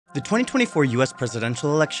The 2024 US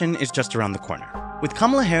presidential election is just around the corner. With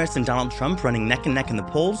Kamala Harris and Donald Trump running neck and neck in the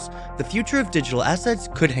polls, the future of digital assets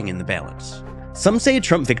could hang in the balance. Some say a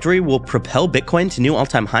Trump victory will propel Bitcoin to new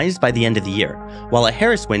all-time highs by the end of the year, while a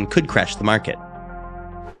Harris win could crash the market.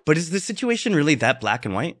 But is the situation really that black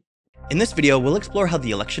and white? In this video, we'll explore how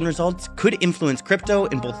the election results could influence crypto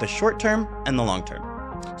in both the short term and the long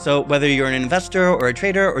term. So whether you're an investor or a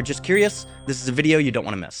trader or just curious, this is a video you don't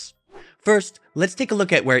want to miss. First, let's take a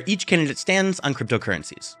look at where each candidate stands on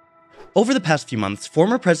cryptocurrencies. Over the past few months,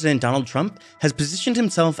 former President Donald Trump has positioned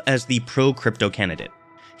himself as the pro-crypto candidate.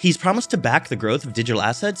 He's promised to back the growth of digital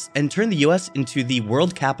assets and turn the US into the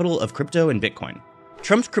world capital of crypto and Bitcoin.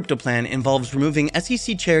 Trump's crypto plan involves removing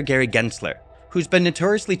SEC Chair Gary Gensler, who's been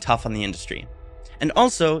notoriously tough on the industry. And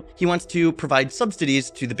also, he wants to provide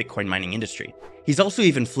subsidies to the Bitcoin mining industry. He's also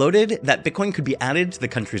even floated that Bitcoin could be added to the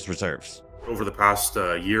country's reserves. Over the past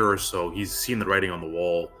year or so, he's seen the writing on the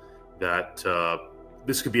wall that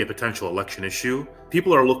this could be a potential election issue.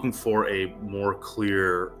 People are looking for a more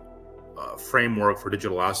clear framework for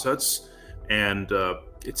digital assets, and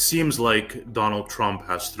it seems like Donald Trump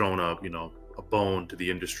has thrown a bone to the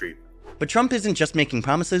industry. But Trump isn't just making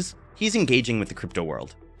promises, he's engaging with the crypto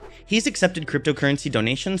world. He's accepted cryptocurrency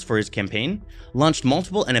donations for his campaign, launched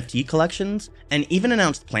multiple NFT collections, and even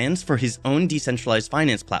announced plans for his own decentralized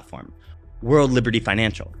finance platform, World Liberty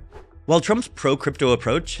Financial. While Trump's pro-crypto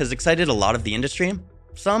approach has excited a lot of the industry,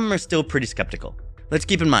 some are still pretty skeptical. Let's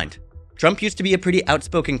keep in mind, Trump used to be a pretty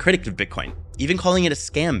outspoken critic of Bitcoin, even calling it a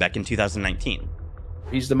scam back in 2019.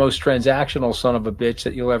 He's the most transactional son of a bitch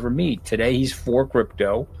that you'll ever meet. Today he's for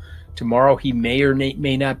crypto. Tomorrow he may or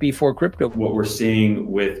may not be for crypto. What we're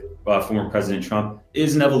seeing with former President Trump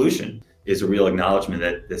is an evolution, is a real acknowledgement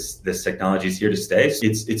that this technology is here to stay.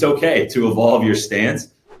 It's okay to evolve your stance.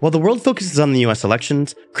 While the world focuses on the US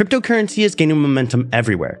elections, cryptocurrency is gaining momentum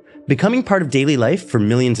everywhere, becoming part of daily life for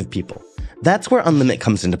millions of people. That's where Unlimit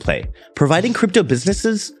comes into play, providing crypto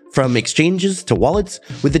businesses, from exchanges to wallets,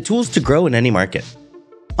 with the tools to grow in any market.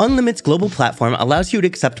 Unlimit's global platform allows you to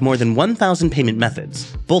accept more than 1,000 payment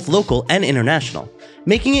methods, both local and international,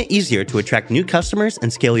 making it easier to attract new customers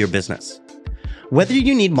and scale your business. Whether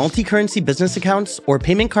you need multi-currency business accounts or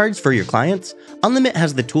payment cards for your clients, Unlimit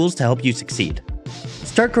has the tools to help you succeed.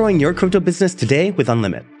 Start growing your crypto business today with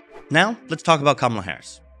Unlimit. Now, let's talk about Kamala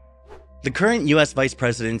Harris. The current US Vice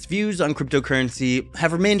President's views on cryptocurrency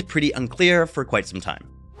have remained pretty unclear for quite some time.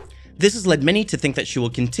 This has led many to think that she will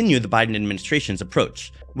continue the Biden administration's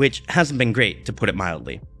approach, which hasn't been great, to put it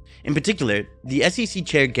mildly. In particular, the SEC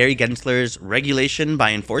Chair Gary Gensler's regulation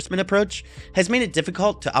by enforcement approach has made it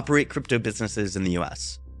difficult to operate crypto businesses in the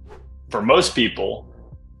US. For most people,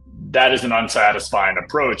 that is an unsatisfying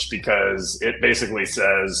approach because it basically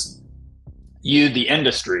says, you, the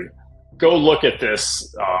industry, go look at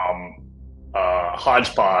this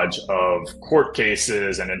hodgepodge of court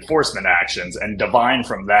cases and enforcement actions and divine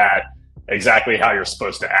from that exactly how you're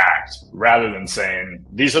supposed to act, rather than saying,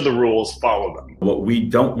 these are the rules, follow them. What we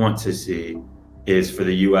don't want to see is for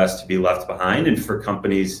the US to be left behind and for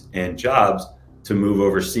companies and jobs to move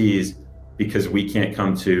overseas because we can't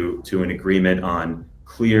come to an agreement on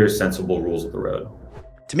clear, sensible rules of the road.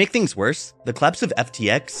 To make things worse, the collapse of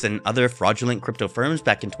FTX and other fraudulent crypto firms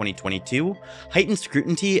back in 2022 heightened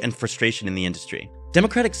scrutiny and frustration in the industry.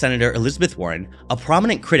 Democratic Senator Elizabeth Warren, a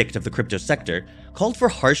prominent critic of the crypto sector, called for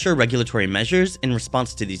harsher regulatory measures in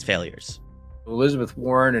response to these failures. Elizabeth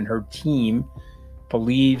Warren and her team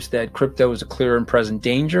believes that crypto is a clear and present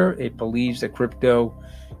danger. It believes that crypto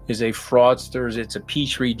is a fraudster's, it's a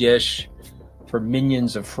petri dish for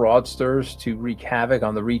minions of fraudsters to wreak havoc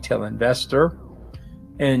on the retail investor.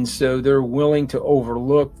 And so they're willing to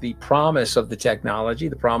overlook the promise of the technology,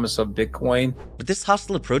 the promise of Bitcoin. But this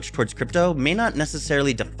hostile approach towards crypto may not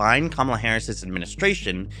necessarily define Kamala Harris's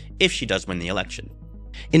administration if she does win the election.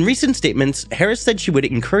 In recent statements, Harris said she would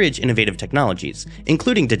encourage innovative technologies,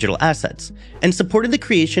 including digital assets, and supported the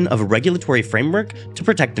creation of a regulatory framework to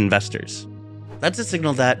protect investors. That's a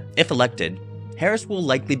signal that, if elected, Harris will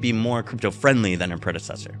likely be more crypto-friendly than her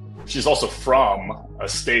predecessor. She's also from a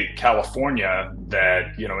state, California,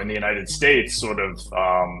 that, in the United States sort of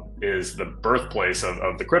is the birthplace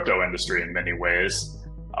of the crypto industry in many ways.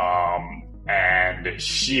 And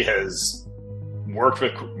she has worked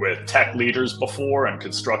with tech leaders before in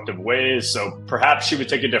constructive ways, so perhaps she would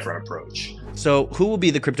take a different approach. So who will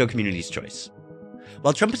be the crypto community's choice?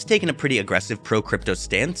 While Trump has taken a pretty aggressive pro-crypto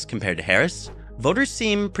stance compared to Harris, voters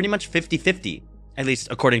seem pretty much 50-50, at least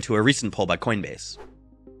according to a recent poll by Coinbase.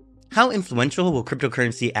 How influential will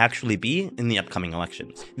cryptocurrency actually be in the upcoming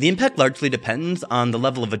elections? The impact largely depends on the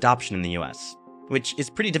level of adoption in the US. which is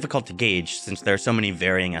pretty difficult to gauge since there are so many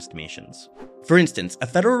varying estimations. For instance, a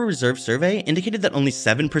Federal Reserve survey indicated that only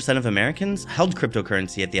 7% of Americans held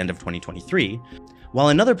cryptocurrency at the end of 2023, while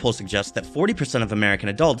another poll suggests that 40% of American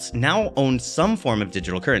adults now own some form of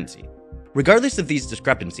digital currency. Regardless of these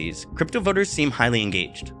discrepancies, crypto voters seem highly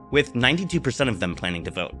engaged, with 92% of them planning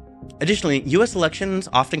to vote. Additionally, US elections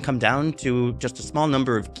often come down to just a small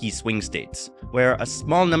number of key swing states, where a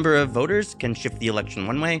small number of voters can shift the election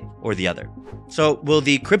one way or the other. So, will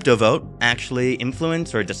the crypto vote actually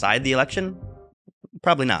influence or decide the election?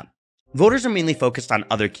 Probably not. Voters are mainly focused on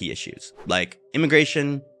other key issues, like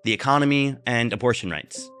immigration, the economy, and abortion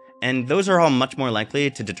rights, and those are all much more likely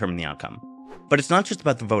to determine the outcome. But it's not just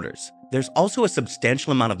about the voters. There's also a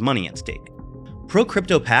substantial amount of money at stake.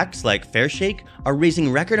 Pro-crypto PACs like Fairshake are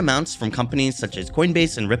raising record amounts from companies such as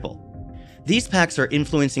Coinbase and Ripple. These PACs are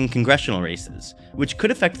influencing congressional races, which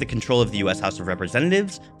could affect the control of the US House of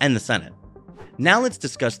Representatives and the Senate. Now let's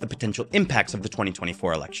discuss the potential impacts of the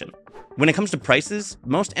 2024 election. When it comes to prices,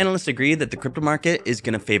 most analysts agree that the crypto market is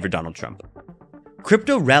going to favor Donald Trump.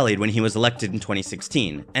 Crypto rallied when he was elected in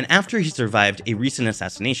 2016, and after he survived a recent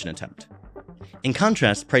assassination attempt. In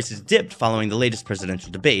contrast, prices dipped following the latest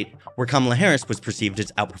presidential debate, where Kamala Harris was perceived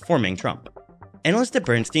as outperforming Trump. Analysts at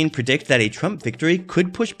Bernstein predict that a Trump victory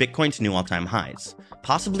could push Bitcoin to new all-time highs,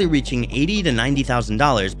 possibly reaching $80,000 to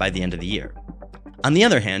 $90,000 by the end of the year. On the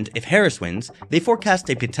other hand, if Harris wins, they forecast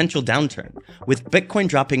a potential downturn, with Bitcoin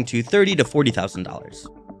dropping to $30,000 to $40,000.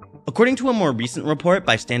 According to a more recent report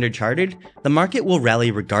by Standard Chartered, the market will rally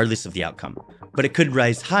regardless of the outcome, but it could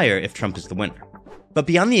rise higher if Trump is the winner. But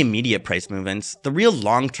beyond the immediate price movements, the real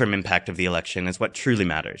long-term impact of the election is what truly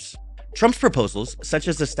matters. Trump's proposals, such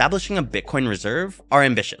as establishing a Bitcoin reserve, are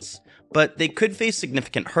ambitious, but they could face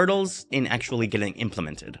significant hurdles in actually getting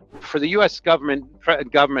implemented. For the U.S.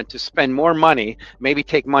 government to spend more money, maybe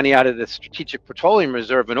take money out of the Strategic Petroleum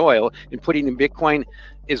Reserve and oil and put it in Bitcoin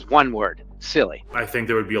is one word: silly. I think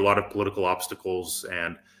there would be a lot of political obstacles,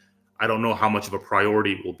 and I don't know how much of a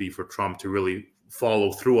priority it will be for Trump to really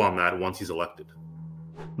follow through on that once he's elected.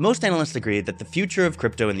 Most analysts agree that the future of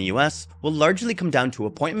crypto in the US will largely come down to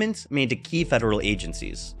appointments made to key federal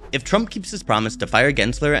agencies. If Trump keeps his promise to fire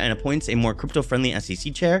Gensler and appoints a more crypto-friendly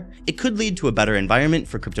SEC chair, it could lead to a better environment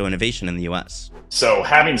for crypto innovation in the US. So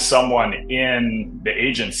having someone in the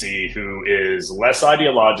agency who is less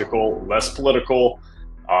ideological, less political,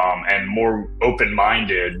 and more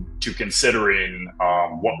open-minded to considering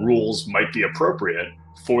what rules might be appropriate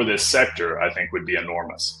for this sector, I think would be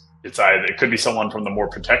enormous. It could be someone from the more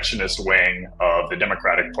protectionist wing of the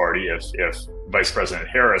Democratic Party if Vice President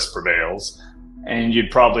Harris prevails, and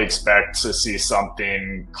you'd probably expect to see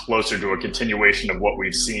something closer to a continuation of what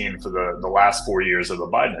we've seen for the last 4 years of the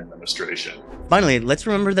Biden administration. Finally, let's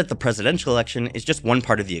remember that the presidential election is just one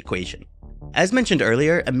part of the equation. As mentioned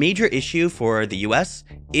earlier, a major issue for the US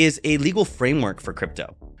is a legal framework for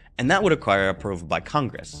crypto, and that would require approval by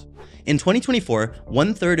Congress. In 2024,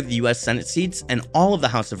 1/3 of the US Senate seats and all of the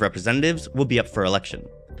House of Representatives will be up for election.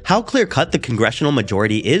 How clear-cut the congressional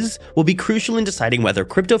majority is will be crucial in deciding whether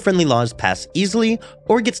crypto-friendly laws pass easily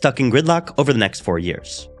or get stuck in gridlock over the next 4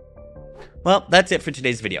 years. Well, that's it for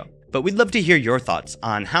today's video, but we'd love to hear your thoughts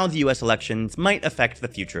on how the US elections might affect the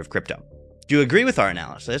future of crypto. Do you agree with our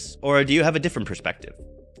analysis, or do you have a different perspective?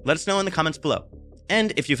 Let us know in the comments below.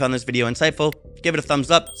 And if you found this video insightful, give it a thumbs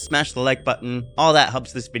up, smash the like button, all that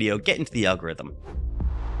helps this video get into the algorithm.